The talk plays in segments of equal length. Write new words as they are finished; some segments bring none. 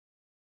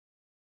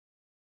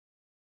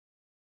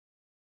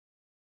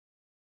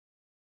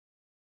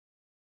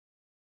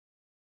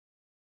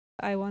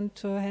I want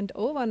to hand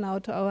over now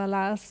to our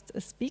last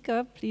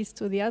speaker. Please,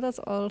 to the others,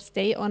 all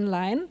stay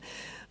online.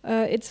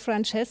 It's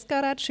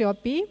Francesca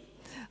Racioppi.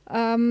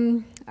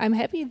 I'm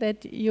happy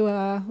that you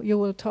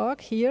will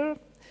talk here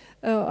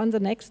on the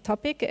next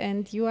topic,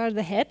 and you are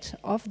the head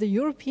of the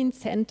European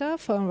Center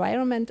for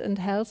Environment and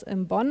Health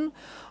in Bonn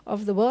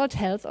of the World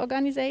Health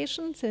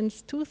Organization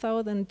since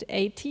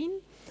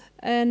 2018.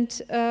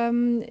 And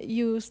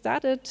you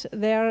started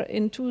there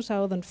in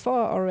 2004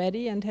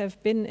 already and have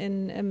been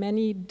in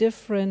many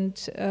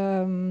different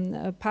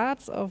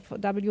parts of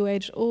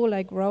WHO,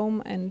 like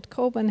Rome and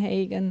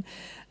Copenhagen.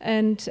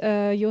 And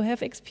you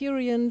have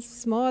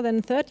experience, more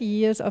than 30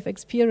 years of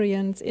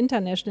experience,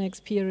 international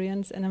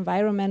experience in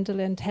environmental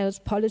and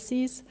health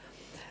policies.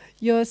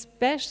 Your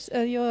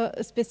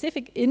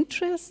specific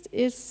interest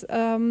is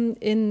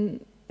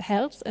in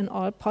health and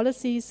all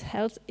policies,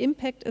 health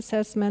impact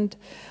assessment,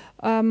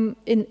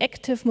 in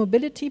active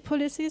mobility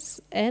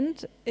policies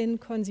and in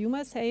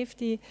consumer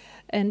safety.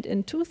 And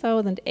in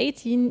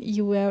 2018,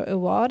 you were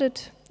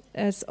awarded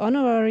as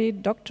honorary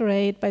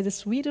doctorate by the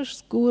Swedish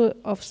School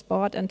of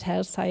Sport and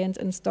Health Science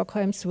in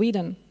Stockholm,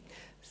 Sweden.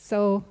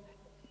 So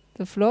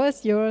the floor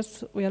is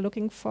yours. We are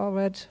looking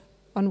forward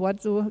on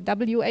what the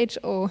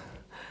WHO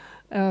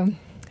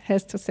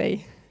has to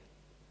say.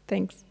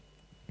 Thanks.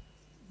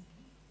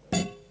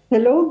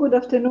 Hello, good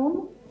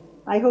afternoon.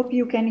 I hope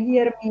you can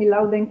hear me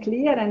loud and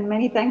clear, and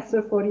many thanks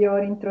for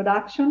your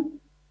introduction.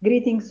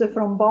 Greetings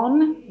from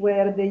Bonn,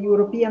 where the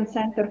European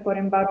Center for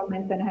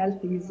Environment and Health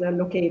is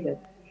located.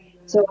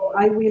 So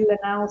I will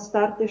now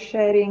start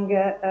sharing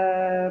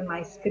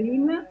my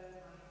screen,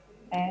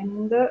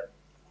 and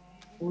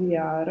we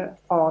are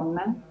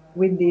on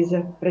with this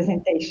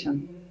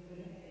presentation.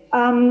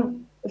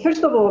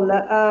 First of all,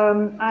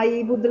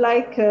 I would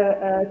like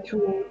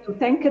to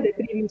thank the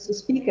previous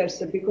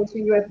speakers, because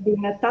you have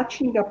been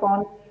touching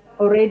upon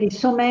already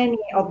so many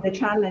of the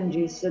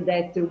challenges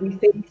that we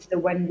face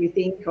when we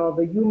think of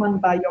human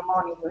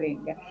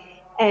biomonitoring.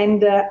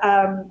 And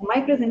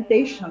my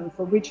presentation,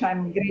 for which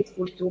I'm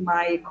grateful to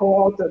my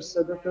co-authors,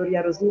 Dr.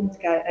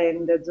 Jaroszynska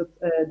and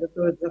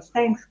Dr.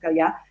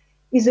 Zastenskaya,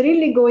 is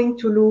really going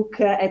to look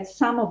at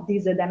some of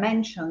these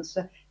dimensions,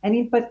 and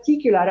in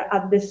particular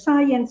at the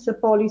science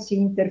policy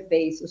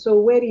interface. So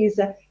where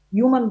is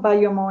human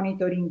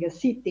biomonitoring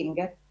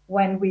sitting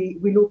when we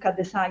look at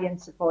the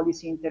science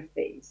policy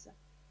interface?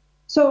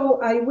 So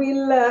I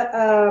will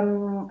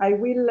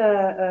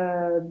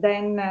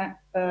then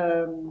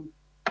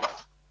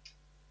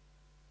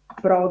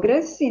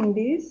progress in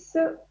this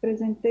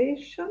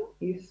presentation,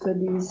 if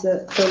this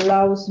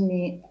allows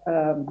me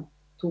to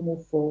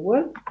move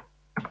forward.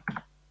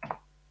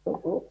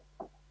 Oh,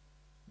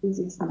 this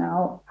is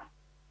now,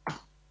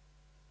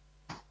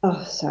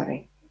 oh,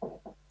 sorry.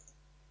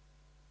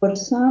 For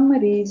some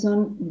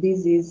reason,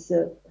 this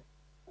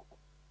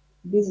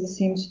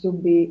seems to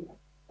be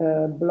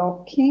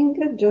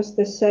blocking. Just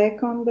a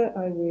second,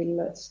 I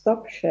will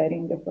stop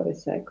sharing for a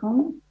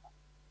second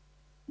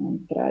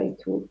and try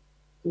to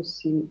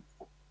see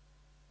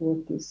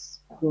what is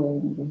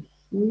going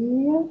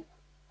here.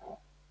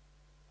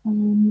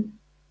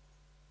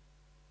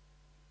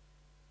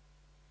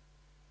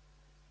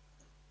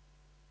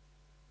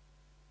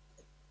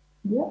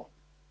 Yeah.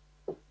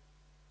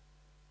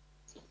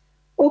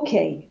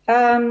 Okay.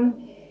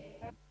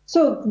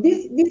 So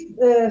this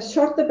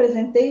short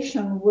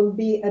presentation will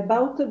be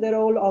about the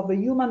role of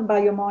human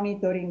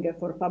biomonitoring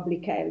for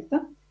public health.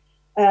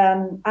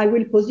 I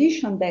will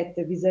position that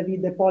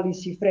vis-à-vis the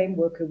policy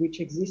framework which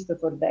exists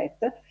for that.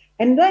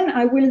 And then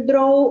I will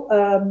draw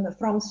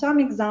from some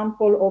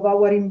example of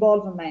our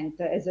involvement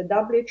as a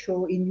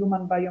WHO in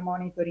human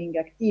biomonitoring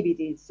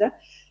activities,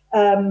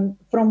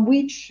 from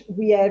which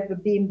we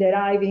have been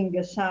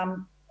deriving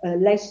some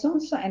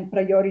lessons and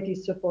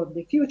priorities for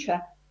the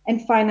future.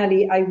 And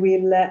finally, I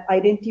will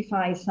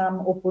identify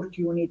some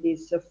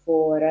opportunities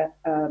for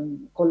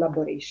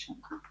collaboration.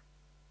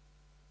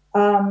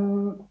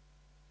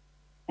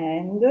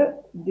 And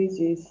this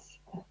is,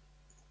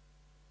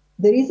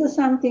 there is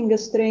something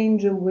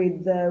strange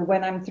with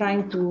when I'm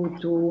trying to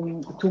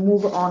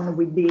move on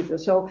with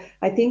this. So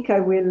I think I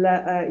will,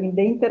 in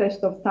the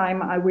interest of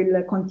time, I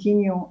will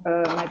continue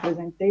my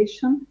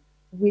presentation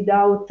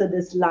without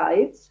the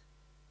slides.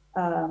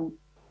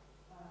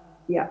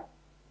 Yeah.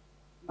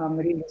 I'm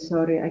really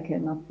sorry, I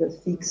cannot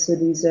fix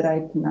this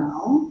right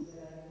now.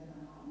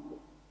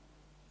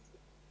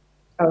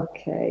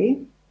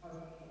 Okay.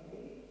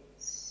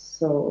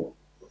 So,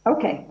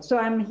 okay, so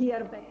I'm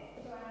here back.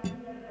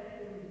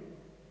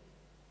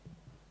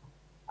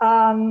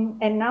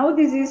 And now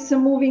this is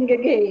moving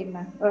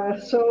again.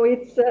 So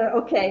it's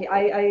okay.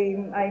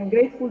 I'm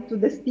grateful to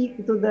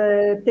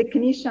the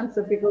technicians,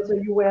 because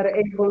you were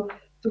able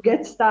to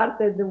get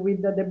started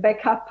with the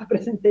backup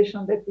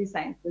presentation that we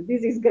sent.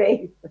 This is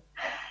great.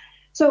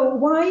 So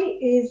what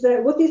is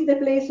the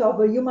place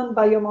of human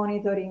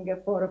biomonitoring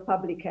for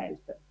public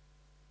health?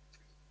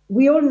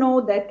 We all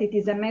know that it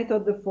is a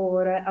method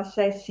for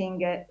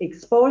assessing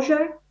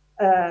exposure,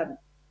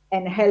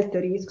 and health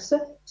risks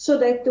so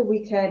that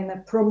we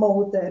can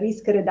promote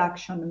risk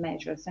reduction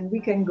measures and we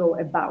can go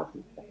about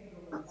it.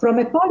 From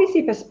a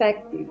policy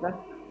perspective,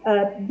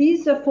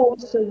 this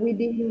falls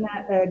within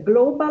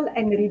global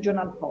and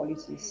regional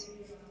policies.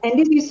 And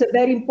this is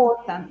very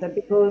important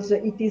because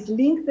it is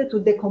linked to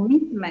the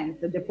commitment,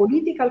 the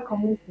political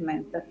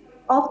commitment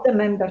of the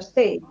member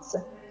states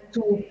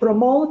to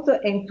promote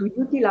and to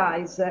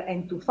utilize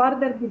and to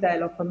further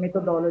develop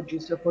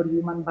methodologies for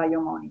human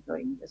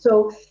biomonitoring.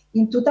 So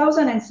in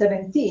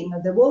 2017,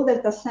 the World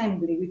Health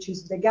Assembly, which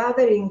is the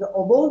gathering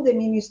of all the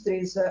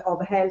ministries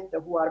of health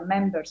who are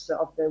members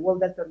of the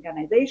World Health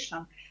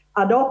Organization,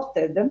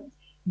 adopted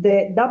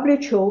the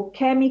WHO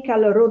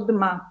chemical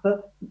roadmap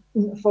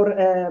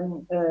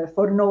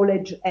for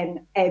knowledge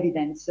and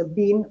evidence,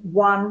 being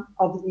one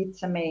of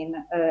its main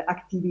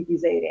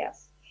activities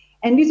areas.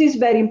 And this is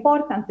very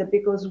important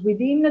because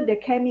within the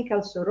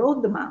chemicals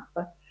roadmap,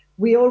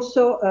 we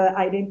also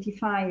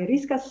identify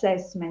risk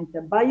assessment,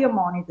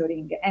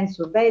 biomonitoring, and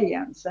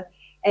surveillance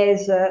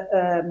as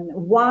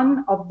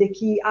one of the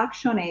key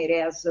action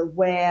areas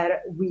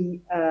where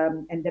we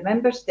and the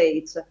member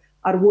states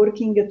are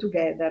working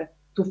together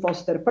to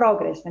foster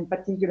progress, and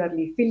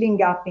particularly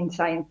filling up in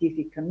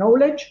scientific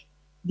knowledge,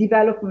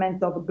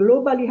 development of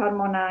globally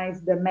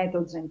harmonized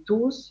methods and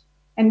tools,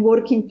 and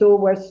working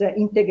towards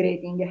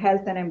integrating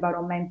health and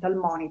environmental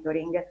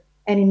monitoring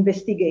and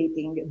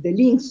investigating the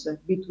links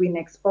between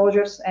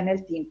exposures and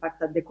health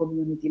impact at the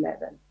community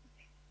level.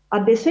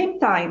 At the same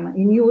time,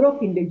 in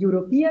Europe, in the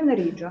European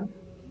region,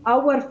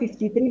 our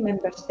 53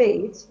 member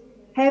states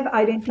have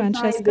identified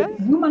Francesca?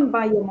 human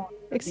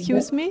biomonitoring.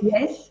 Excuse me?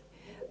 Yes?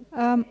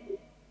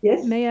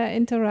 Yes? May I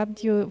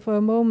interrupt you for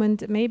a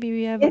moment? Maybe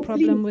we have a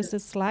problem with the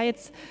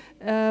slides.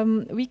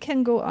 We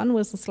can go on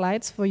with the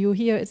slides for you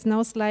here. It's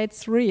now slide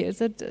 3.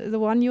 Is it the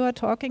one you are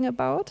talking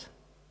about?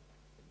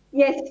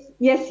 Yes.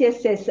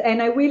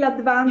 And I will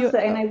advance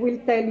and I will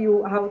tell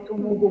you how to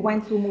move,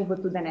 when to move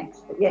to the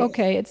next. Yes.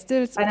 Okay, it's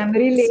still and I'm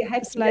really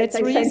happy slide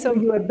that 3, I sent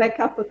you a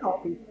backup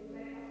copy.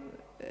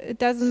 It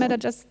doesn't matter,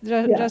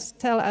 just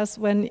tell us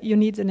when you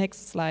need the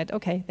next slide.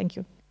 Okay, thank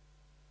you.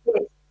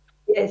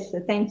 Yes,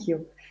 thank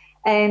you.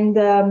 And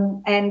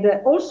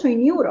also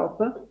in Europe,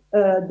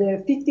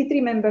 the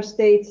 53 member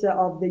states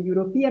of the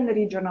European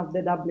region of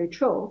the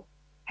WHO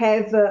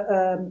have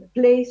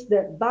placed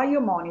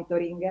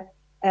biomonitoring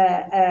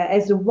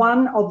as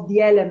one of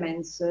the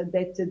elements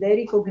that they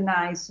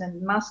recognize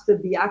and must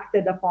be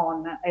acted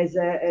upon as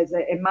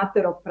a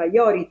matter of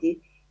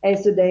priority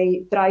as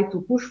they try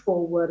to push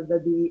forward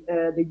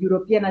the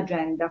European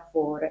agenda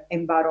for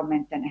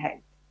environment and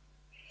health.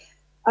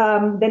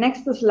 The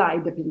next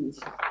slide, please.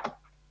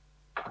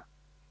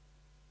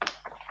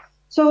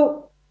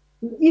 So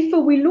if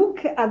we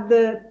look at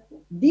the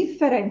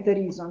different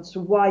reasons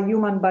why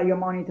human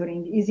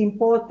biomonitoring is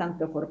important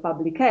for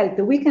public health,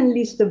 we can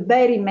list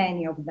very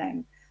many of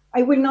them.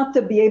 I will not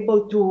be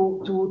able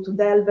to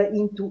delve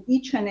into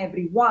each and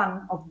every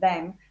one of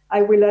them.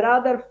 I will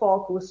rather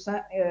focus,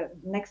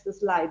 next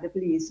slide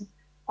please,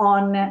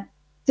 on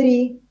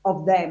 3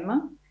 of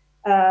them.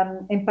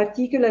 And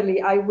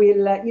particularly, I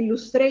will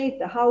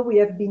illustrate how we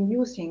have been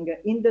using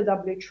in the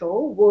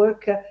WHO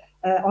work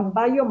on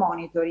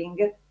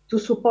biomonitoring to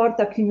support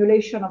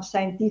accumulation of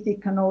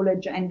scientific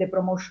knowledge and the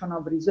promotion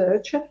of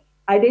research,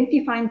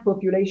 identifying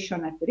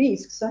population at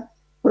risks,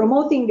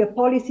 promoting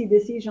policy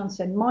decisions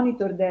and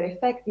monitor their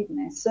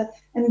effectiveness,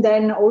 and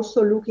then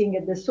also looking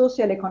at the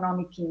social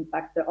economic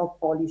impact of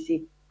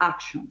policy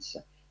actions.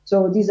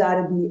 So these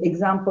are the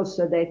examples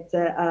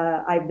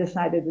that I've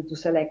decided to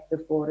select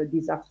for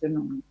this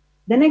afternoon.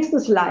 The next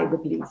slide,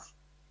 please.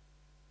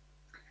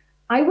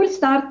 I will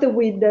start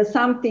with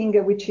something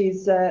which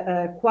is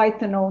quite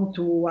known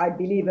to, I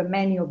believe,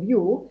 many of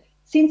you.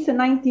 Since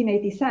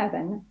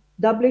 1987,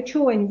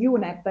 WHO and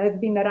UNEP have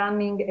been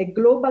running a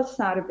global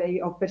survey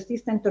of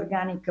persistent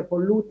organic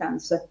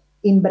pollutants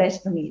in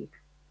breast milk.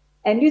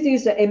 And this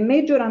is a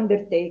major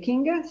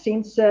undertaking.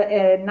 Since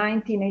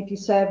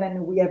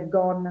 1987, we have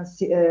gone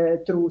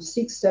through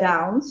 6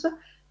 rounds.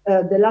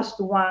 The last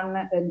one,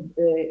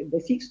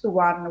 the 6th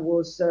one,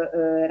 was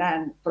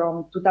ran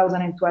from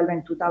 2012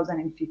 and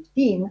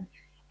 2015.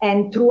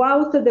 And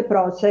throughout the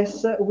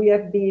process, we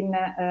have been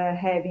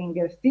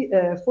having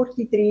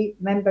 43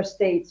 member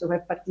states who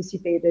have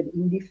participated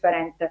in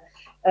different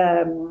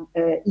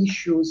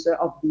issues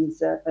of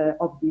this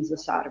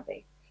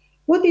survey.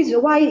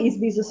 Why is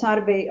this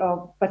survey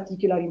of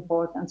particular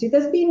importance? It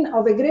has been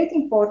of a great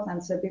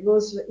importance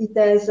because it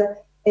has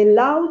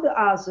allowed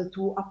us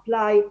to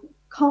apply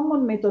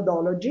common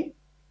methodology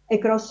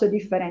across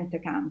different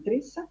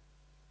countries.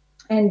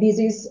 And this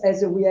is,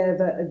 as we have,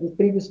 the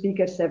previous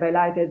speakers have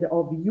highlighted,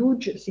 of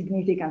huge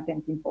significance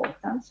and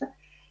importance.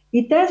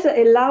 It has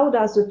allowed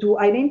us to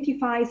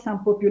identify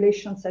some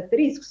populations at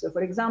risks.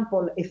 For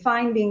example, a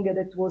finding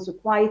that was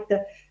quite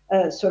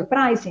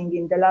surprising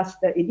in the last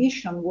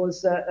edition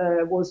was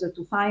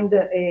to find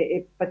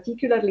a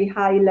particularly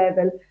high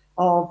level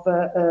of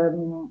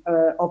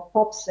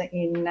POPs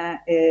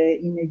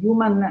in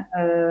human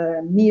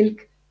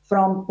milk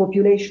from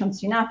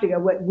populations in Africa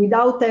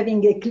without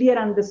having a clear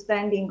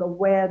understanding of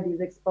where this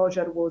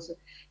exposure was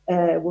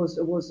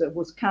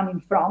coming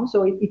from.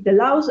 So it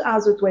allows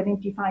us to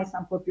identify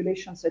some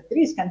populations at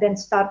risk and then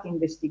start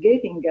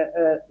investigating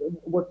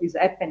what is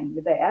happening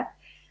there.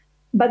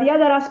 But the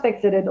other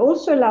aspect that it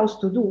also allows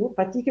to do,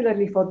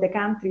 particularly for the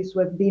countries who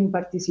have been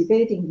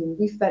participating in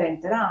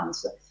different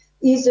rounds,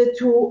 is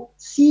to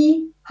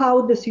see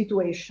how the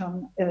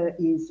situation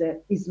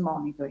is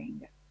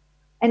monitoring.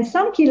 And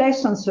some key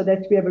lessons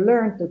that we have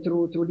learned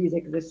through this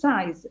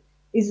exercise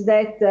is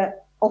that,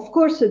 of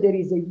course, there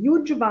is a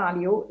huge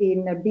value in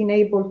being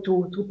able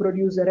to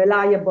produce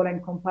reliable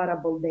and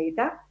comparable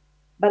data.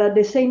 But at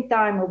the same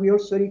time, we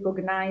also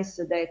recognize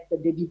that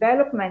the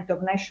development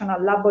of national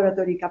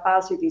laboratory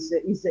capacities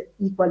is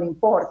equally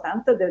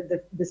important.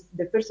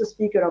 The first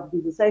speaker of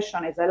this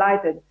session has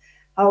highlighted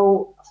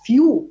how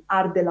few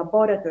are the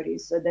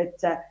laboratories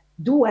that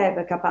do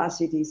have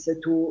capacities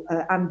to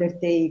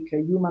undertake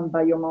human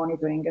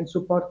biomonitoring and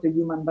support the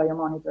human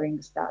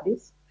biomonitoring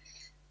studies.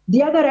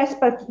 The other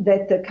aspect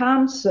that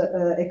comes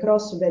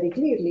across very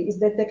clearly is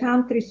that the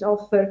countries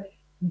offer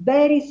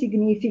very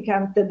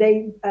significant,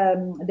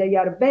 they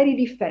are very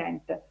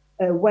different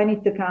when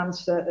it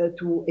comes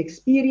to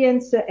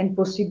experience and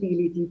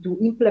possibility to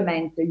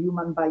implement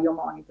human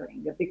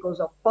biomonitoring because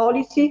of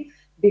policy,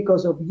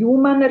 because of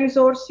human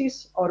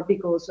resources, or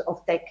because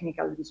of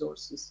technical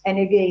resources. And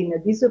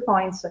again, this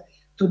points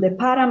to the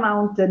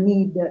paramount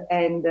need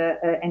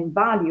and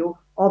value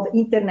of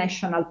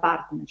international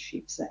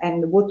partnerships.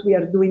 And what we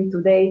are doing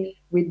today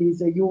with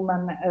this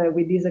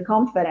with this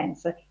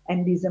conference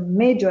and this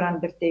major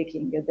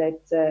undertaking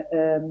that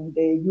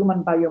the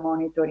human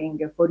biomonitoring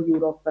for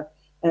Europe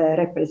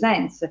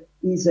represents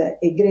is a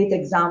great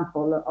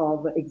example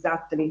of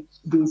exactly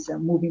this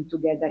moving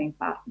together in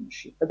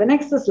partnership. The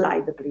next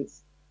slide,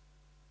 please.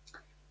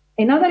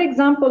 Another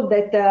example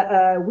that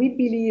we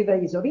believe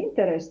is of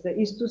interest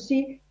is to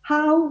see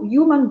how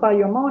human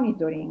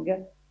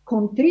biomonitoring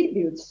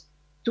contributes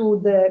to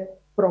the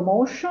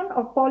promotion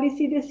of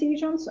policy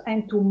decisions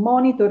and to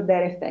monitor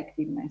their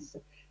effectiveness.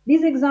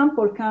 This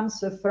example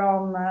comes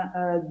from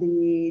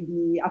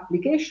the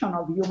application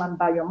of human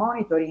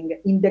biomonitoring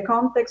in the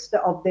context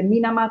of the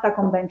Minamata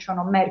Convention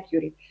on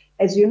Mercury.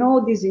 As you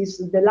know, this is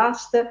the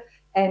last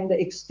and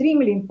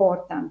extremely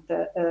important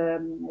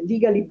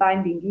legally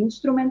binding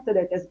instrument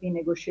that has been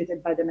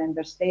negotiated by the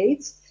member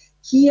states.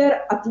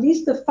 Here, at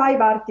least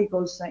 5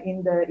 articles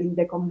in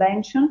the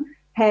convention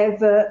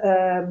have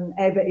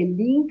a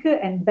link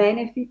and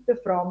benefit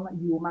from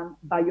human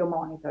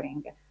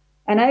biomonitoring.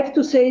 And I have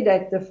to say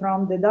that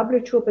from the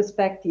WHO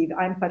perspective,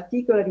 I'm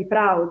particularly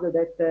proud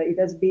that it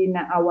has been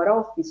our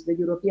office, the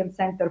European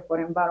Centre for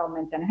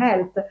Environment and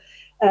Health,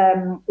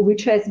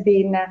 which has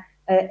been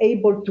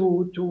able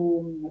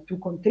to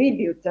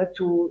contribute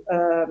to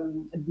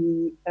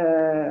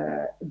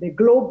the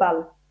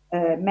global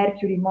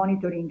mercury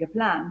monitoring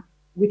plan,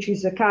 which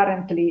is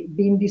currently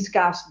being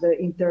discussed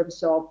in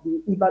terms of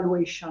the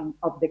evaluation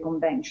of the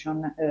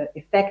convention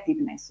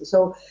effectiveness.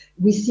 So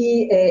we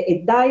see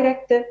a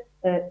direct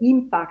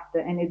impact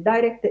and a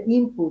direct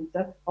input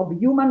of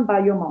human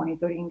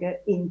biomonitoring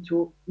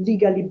into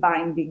legally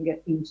binding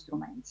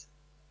instruments.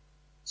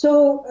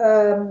 So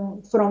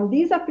from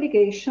this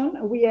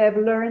application, we have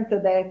learned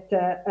that,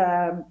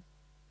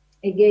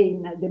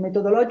 again, the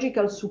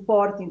methodological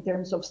support in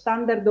terms of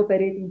standard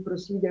operating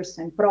procedures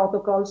and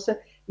protocols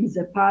is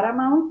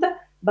paramount.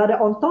 But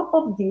on top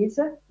of this,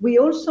 we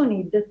also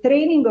need the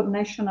training of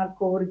national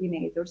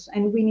coordinators,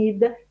 and we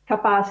need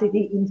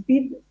capacity in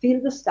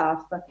field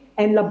staff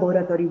and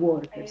laboratory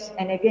workers.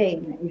 And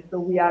again, if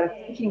we are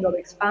thinking of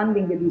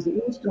expanding these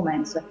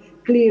instruments,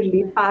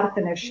 clearly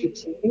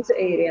partnerships in this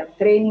area,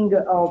 training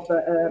of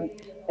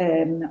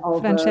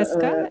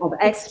Francesca,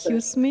 experts,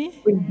 excuse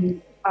me, will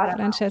be paramount.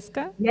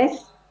 Francesca?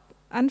 Yes?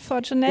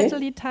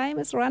 Unfortunately, yes? Time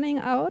is running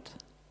out.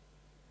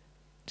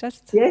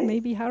 Just yes.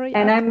 maybe hurry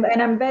and up.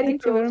 I'm very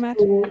Thank you very much.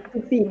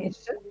 to finish.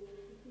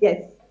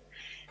 Yes.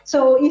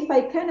 So if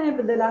I can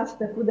have the last,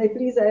 could I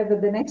please have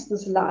the next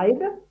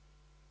slide?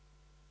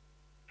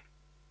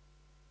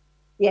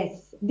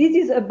 Yes, this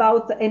is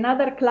about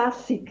another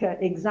classic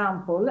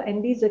example,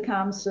 and this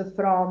comes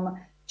from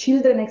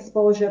children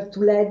exposure to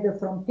lead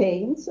from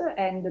paints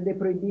and the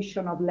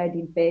prohibition of lead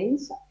in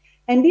paints.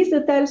 And this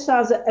tells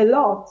us a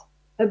lot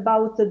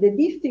about the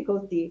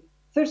difficulty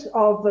first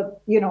of,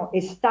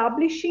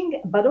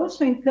 establishing, but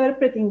also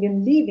interpreting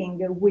and living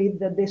with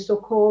the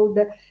so-called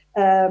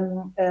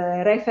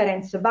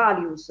reference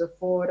values.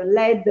 For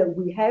lead,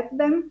 we have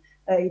them.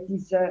 It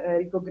is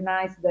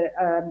recognized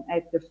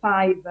at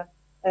 5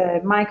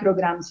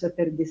 micrograms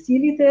per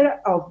deciliter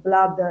of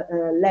blood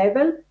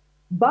level.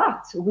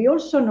 But we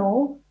also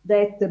know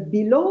that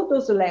below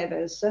those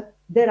levels,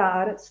 there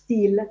are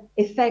still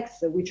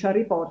effects which are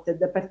reported,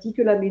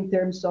 particularly in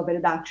terms of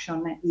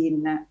reduction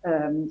in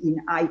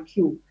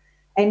IQ.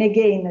 And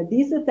again,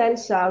 this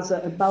tells us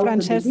about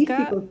Francesca, the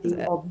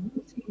difficulty of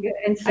using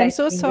and setting. I'm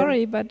so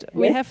sorry, but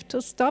we have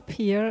to stop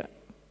here.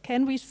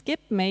 can we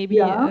skip maybe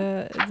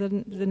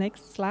the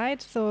next slide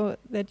so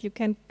that you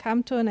can come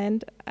to an end?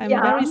 I'm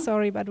very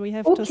sorry, but we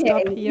have to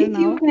stop here now.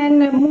 If you can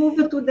move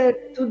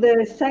to the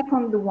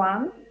second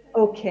one.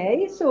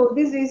 Okay, so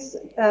this is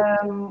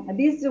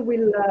this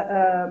will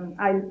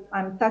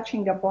I'm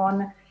touching upon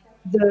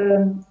the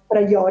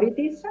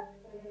priorities.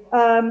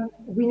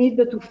 We need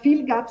to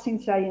fill gaps in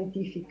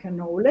scientific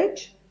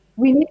knowledge.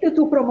 We need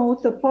to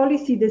promote a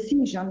policy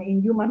decision in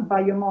human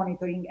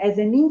biomonitoring as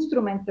an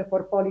instrument for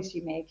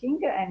policy making,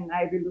 and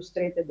I've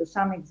illustrated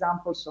some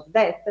examples of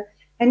that.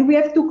 And we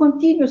have to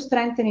continue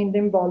strengthening the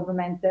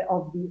involvement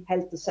of the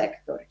health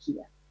sector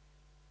here.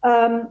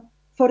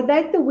 For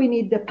that, we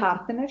need the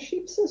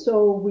partnerships. So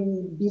we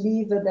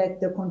believe that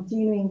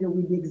continuing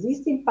with the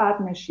existing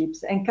partnerships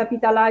and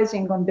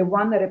capitalizing on the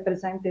one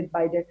represented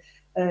by the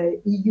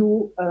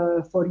EU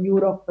for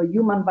Europe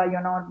Human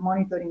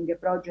Biomonitoring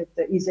Project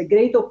is a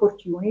great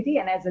opportunity.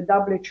 And as a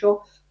WHO,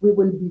 we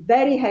will be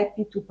very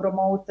happy to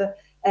promote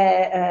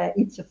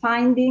its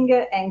finding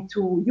and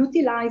to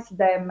utilize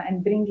them and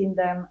bringing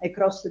them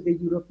across the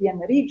European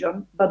region,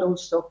 but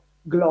also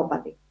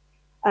globally.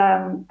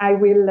 I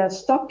will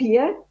stop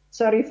here.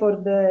 Sorry for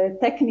the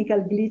technical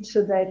glitch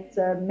that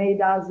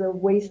made us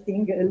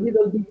wasting a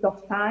little bit of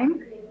time.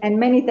 And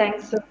many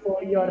thanks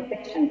for your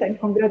patience and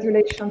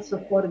congratulations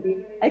for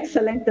the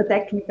excellent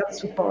technical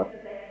support.